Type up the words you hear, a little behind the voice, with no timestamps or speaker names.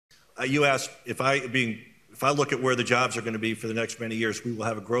you asked if I look at where the jobs are going to be for the next many years, we will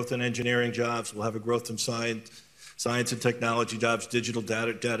have a growth in engineering jobs, we'll have a growth in science and technology jobs, digital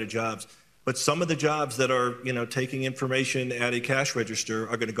data jobs. But some of the jobs that are, taking information at a cash register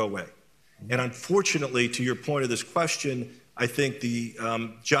are going to go away. And unfortunately, to your point of this question, I think the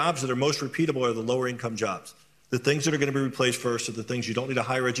jobs that are most repeatable are the lower income jobs. The things that are going to be replaced first are the things you don't need a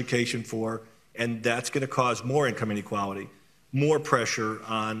higher education for, and that's going to cause more income inequality, more pressure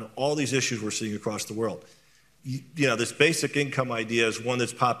on all these issues we're seeing across the world. This basic income idea is one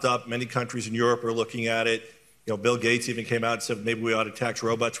that's popped up. Many countries in Europe are looking at it. Bill Gates even came out and said maybe we ought to tax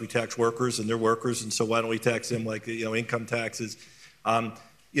robots. We tax workers, and they're workers, and so why don't we tax them like income taxes?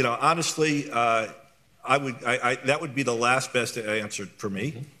 Honestly, that would be the last best answer for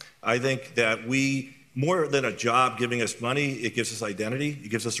me. I think that more than a job giving us money, it gives us identity. It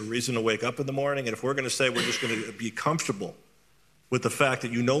gives us a reason to wake up in the morning. And if we're going to say we're just going to be comfortable with the fact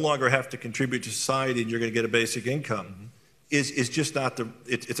that you no longer have to contribute to society and you're going to get a basic income, is just not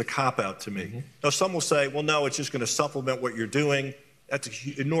it's a cop-out to me. Now, some will say, well, no, it's just going to supplement what you're doing. That's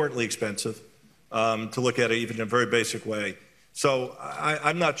inordinately expensive to look at it even in a very basic way. So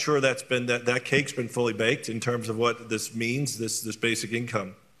I'm not sure that cake's been fully baked in terms of what this means, this basic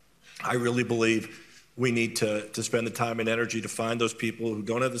income. I really believe we need to spend the time and energy to find those people who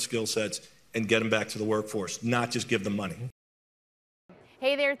don't have the skill sets and get them back to the workforce, not just give them money.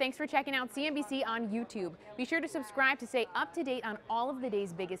 Hey there, thanks for checking out CNBC on YouTube. Be sure to subscribe to stay up to date on all of the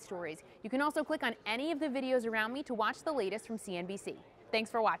day's biggest stories. You can also click on any of the videos around me to watch the latest from CNBC. Thanks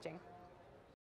for watching.